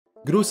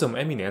Gruesome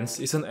Eminence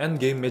is an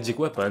endgame magic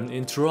weapon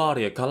in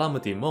Terraria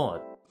Calamity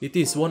Mod. It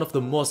is one of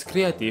the most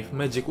creative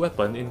magic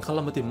weapon in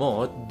Calamity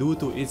Mod due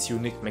to its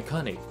unique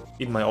mechanic,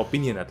 in my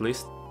opinion at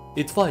least.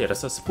 It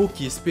fires a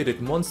spooky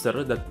spirit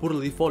monster that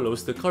poorly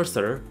follows the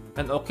cursor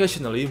and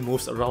occasionally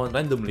moves around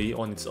randomly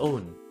on its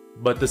own.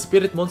 But the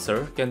spirit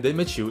monster can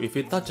damage you if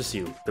it touches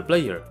you, the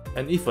player,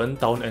 and even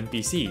town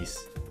NPCs.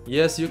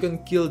 Yes, you can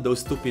kill those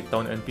stupid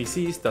town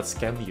NPCs that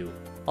scam you.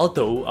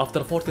 Although,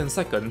 after 14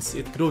 seconds,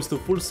 it grows to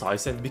full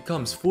size and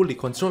becomes fully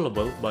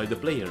controllable by the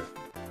player.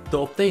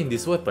 To obtain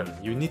this weapon,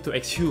 you need to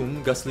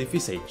exhume Ghastly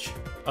Visage,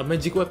 a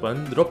magic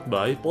weapon dropped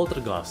by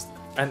Poltergust,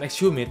 and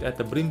exhume it at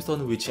the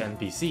Brimstone Witch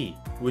NPC,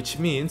 which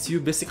means you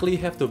basically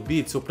have to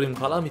beat Supreme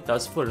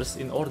Calamitas first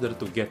in order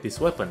to get this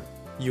weapon.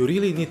 You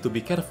really need to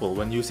be careful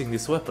when using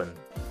this weapon,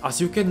 as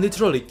you can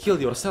literally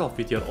kill yourself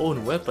with your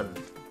own weapon.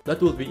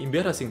 That would be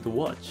embarrassing to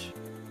watch.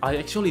 I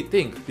actually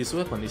think this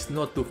weapon is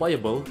not too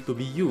viable to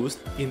be used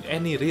in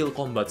any real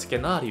combat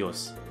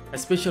scenarios,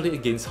 especially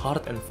against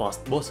hard and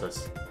fast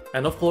bosses.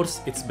 And of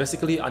course, it's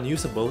basically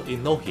unusable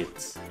in no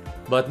hits.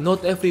 But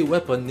not every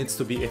weapon needs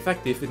to be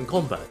effective in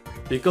combat,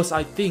 because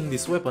I think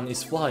this weapon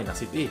is fine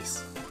as it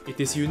is.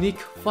 It is unique,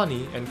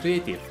 funny, and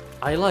creative.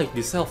 I like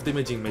this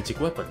self-damaging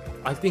magic weapon.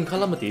 I think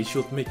Calamity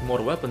should make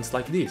more weapons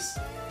like this,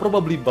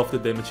 probably buff the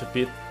damage a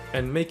bit,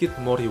 and make it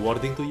more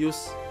rewarding to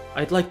use.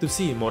 I'd like to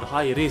see more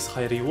high-risk,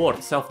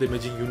 high-reward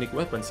self-damaging unique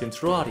weapons in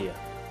Terraria.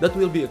 That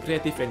will be a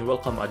creative and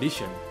welcome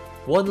addition.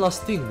 One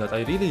last thing that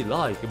I really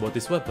like about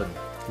this weapon,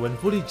 when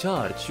fully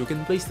charged, you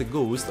can place the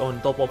ghost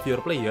on top of your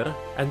player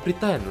and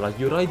pretend like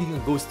you're riding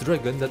a ghost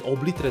dragon that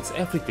obliterates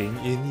everything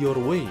in your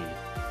way.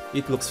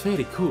 It looks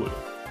very cool.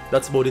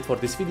 That's about it for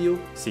this video,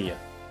 see ya.